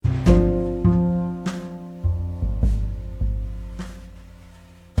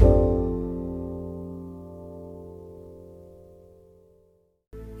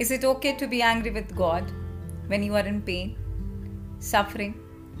Is it okay to be angry with God when you are in pain, suffering?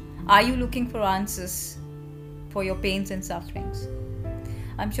 Are you looking for answers for your pains and sufferings?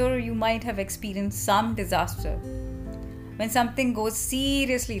 I'm sure you might have experienced some disaster when something goes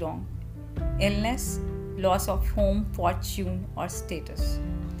seriously wrong: illness, loss of home, fortune, or status,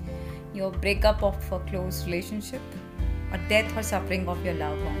 your breakup of a close relationship, or death or suffering of your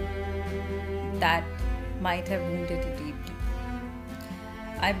loved one that might have wounded you deeply.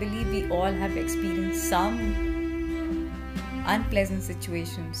 I believe we all have experienced some unpleasant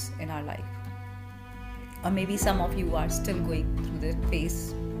situations in our life. Or maybe some of you are still going through the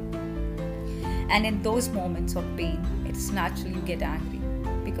phase. And in those moments of pain, it's natural you get angry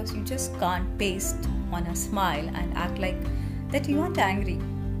because you just can't paste on a smile and act like that you aren't angry.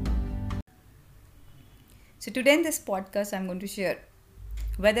 So today in this podcast, I'm going to share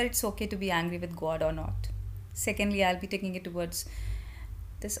whether it's okay to be angry with God or not. Secondly, I'll be taking it towards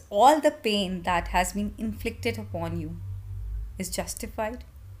this: all the pain that has been inflicted upon you is justified.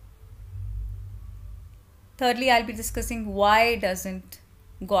 Thirdly, I'll be discussing why doesn't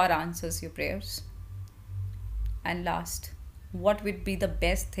God answers your prayers. And last, what would be the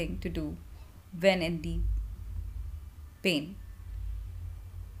best thing to do when in deep pain.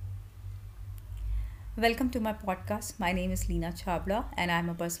 Welcome to my podcast. My name is Leena Chabla and I'm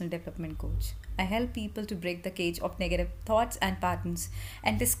a personal development coach. I help people to break the cage of negative thoughts and patterns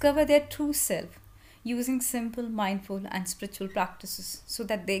and discover their true self using simple, mindful, and spiritual practices so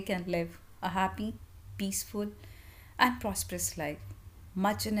that they can live a happy, peaceful, and prosperous life,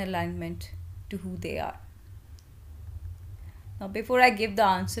 much in alignment to who they are. Now, before I give the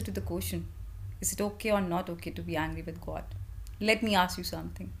answer to the question, is it okay or not okay to be angry with God? Let me ask you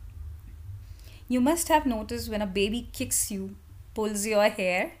something. You must have noticed when a baby kicks you, pulls your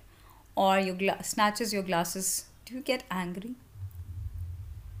hair, or snatches your glasses, do you get angry?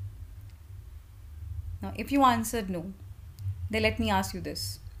 Now, if you answered no, then let me ask you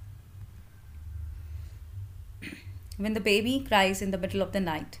this. When the baby cries in the middle of the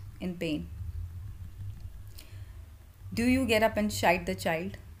night in pain, do you get up and chide the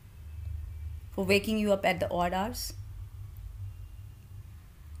child for waking you up at the odd hours?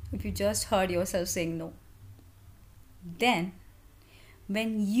 If you just heard yourself saying no, then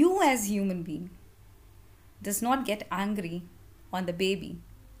when you as human being does not get angry on the baby,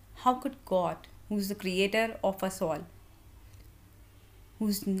 how could God, who's the creator of us all,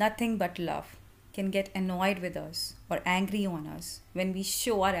 who's nothing but love, can get annoyed with us or angry on us when we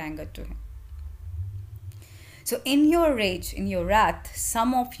show our anger to him? So in your rage, in your wrath,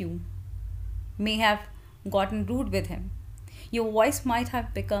 some of you may have gotten rude with him. Your voice might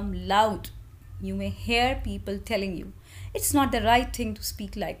have become loud. You may hear people telling you it's not the right thing to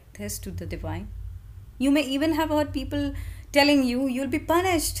speak like this to the divine. You may even have heard people telling you you'll be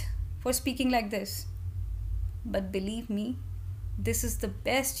punished for speaking like this. But believe me, this is the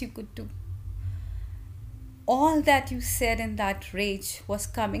best you could do. All that you said in that rage was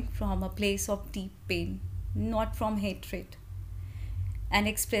coming from a place of deep pain, not from hatred. And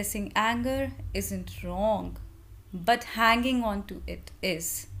expressing anger isn't wrong, but hanging on to it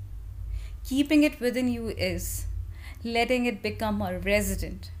is. Keeping it within you is. Letting it become a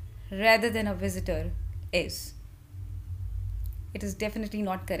resident rather than a visitor is. It is definitely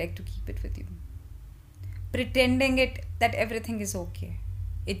not correct to keep it with you. Pretending that everything is okay,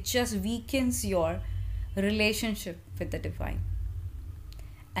 it just weakens your relationship with the divine.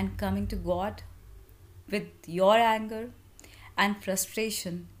 And coming to God with your anger and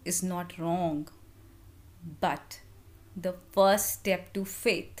frustration is not wrong, but the first step to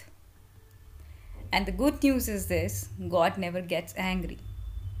faith. And the good news is this: God never gets angry.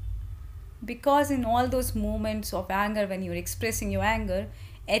 Because in all those moments of anger, when you're expressing your anger,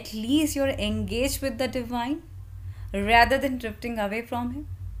 at least you're engaged with the divine rather than drifting away from him.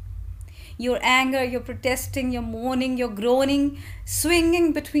 Your anger, your protesting, your mourning, your groaning,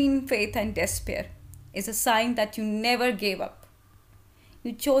 swinging between faith and despair is a sign that you never gave up.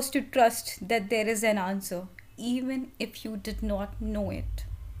 You chose to trust that there is an answer, even if you did not know it.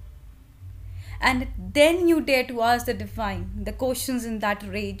 And then you dare to ask the divine the questions in that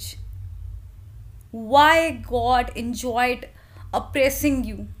rage. Why God enjoyed oppressing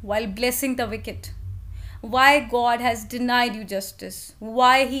you while blessing the wicked? Why God has denied you justice?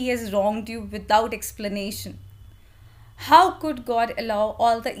 Why he has wronged you without explanation? How could God allow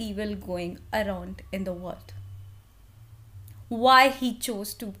all the evil going around in the world? Why he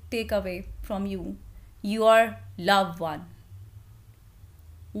chose to take away from you your loved one?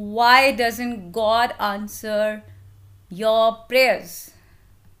 Why doesn't God answer your prayers?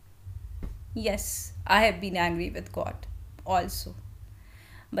 Yes, I have been angry with God also.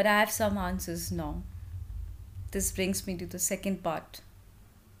 But I have some answers now. This brings me to the second part,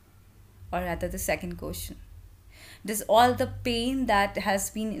 or rather, the second question. Does all the pain that has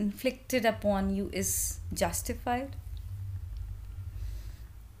been inflicted upon you is justified?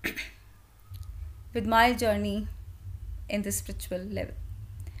 With my journey in the spiritual level,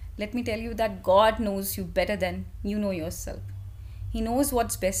 let me tell you that God knows you better than you know yourself. He knows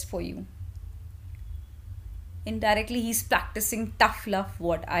what's best for you. Indirectly, He's practicing tough love,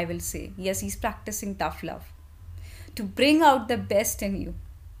 what I will say. Yes, He's practicing tough love to bring out the best in you.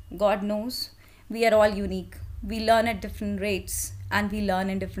 God knows we are all unique. We learn at different rates and we learn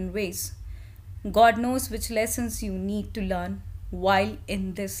in different ways. God knows which lessons you need to learn while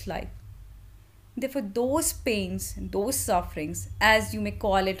in this life. Therefore, those pains, those sufferings, as you may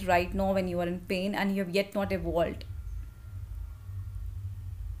call it right now when you are in pain and you have yet not evolved,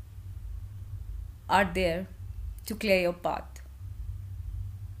 are there to clear your path.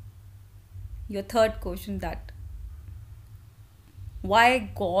 Your third question, that why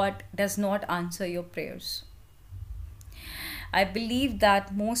God does not answer your prayers. I believe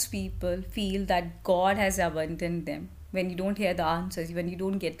that most people feel that God has abandoned them when you don't hear the answers, when you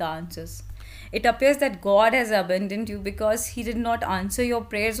don't get the answers. It appears that God has abandoned you because He did not answer your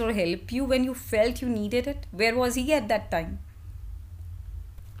prayers or help you when you felt you needed it. Where was He at that time?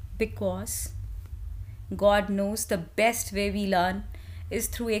 Because God knows the best way we learn is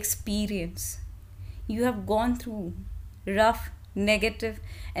through experience. You have gone through rough, negative,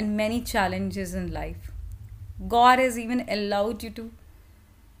 and many challenges in life. God has even allowed you to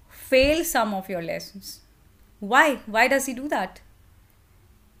fail some of your lessons. Why? Why does He do that?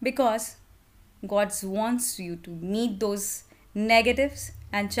 Because God wants you to meet those negatives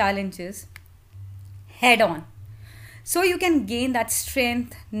and challenges head on. So you can gain that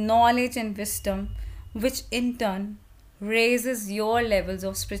strength, knowledge, and wisdom, which in turn raises your levels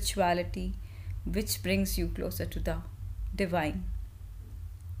of spirituality, which brings you closer to the divine.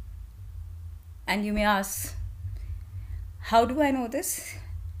 And you may ask, how do I know this?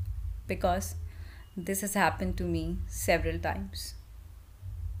 Because this has happened to me several times.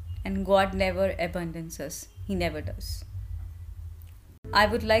 And God never abandons us. He never does. I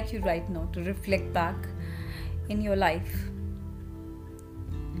would like you right now to reflect back in your life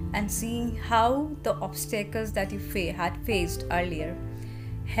and see how the obstacles that you had faced earlier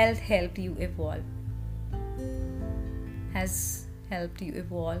helped you evolve. Has helped you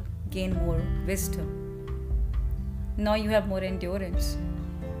evolve, gain more wisdom. Now you have more endurance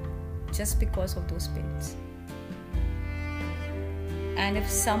just because of those pains. And if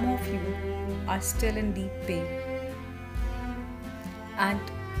some of you are still in deep pain and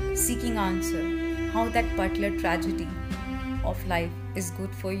seeking answer how that particular tragedy of life is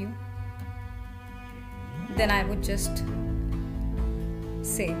good for you, then I would just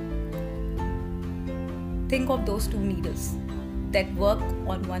say, think of those two needles that work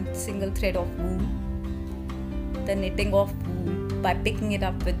on one single thread of wool, the knitting of wool by picking it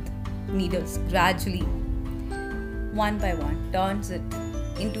up with needles gradually, one by one, turns it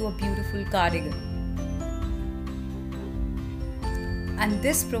into a beautiful cardigan. And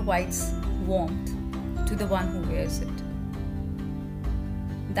this provides warmth to the one who wears it.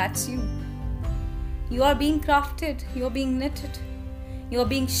 That's you. You are being crafted, you are being knitted, you are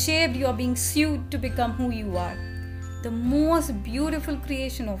being shaped, you are being sewed to become who you are. The most beautiful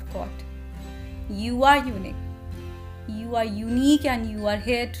creation of God. You are unique. You are unique and you are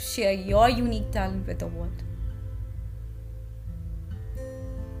here to share your unique talent with the world.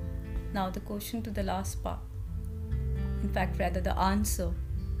 Now the question to the last part. In fact, rather the answer.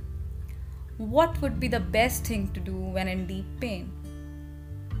 What would be the best thing to do when in deep pain?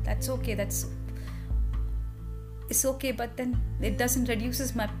 That's okay, it's okay, but then it doesn't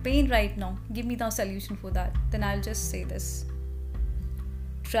reduces my pain right now. Give me the solution for that. Then I'll just say this.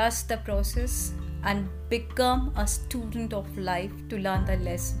 Trust the process and become a student of life to learn the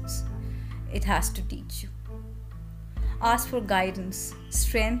lessons it has to teach you. Ask for guidance,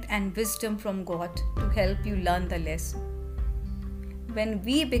 strength, and wisdom from God to help you learn the lesson. When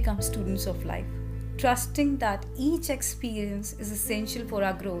we become students of life, trusting that each experience is essential for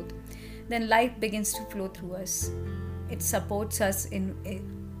our growth, then life begins to flow through us. It supports us in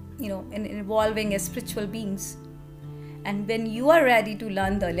evolving as spiritual beings. And when you are ready to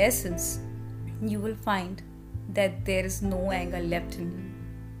learn the lessons, you will find that there is no anger left in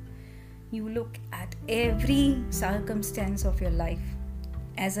you. You look at every circumstance of your life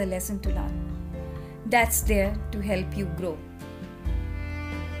as a lesson to learn. That's there to help you grow.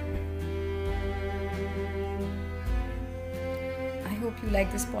 I hope you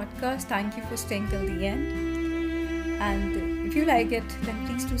like this podcast. Thank you for staying till the end. And If you like it, then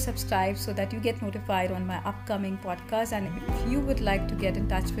please do subscribe so that you get notified on my upcoming podcast. And if you would like to get in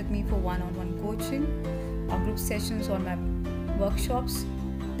touch with me for one-on-one coaching or group sessions or my workshops,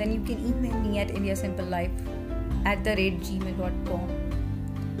 then you can email me at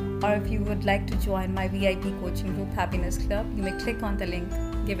indiasimplelife@gmail.com. Or if you would like to join my VIP coaching group Happiness Club, you may click on the link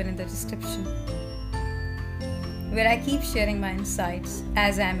given in the description, where I keep sharing my insights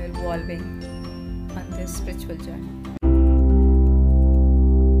as I am evolving on this spiritual journey.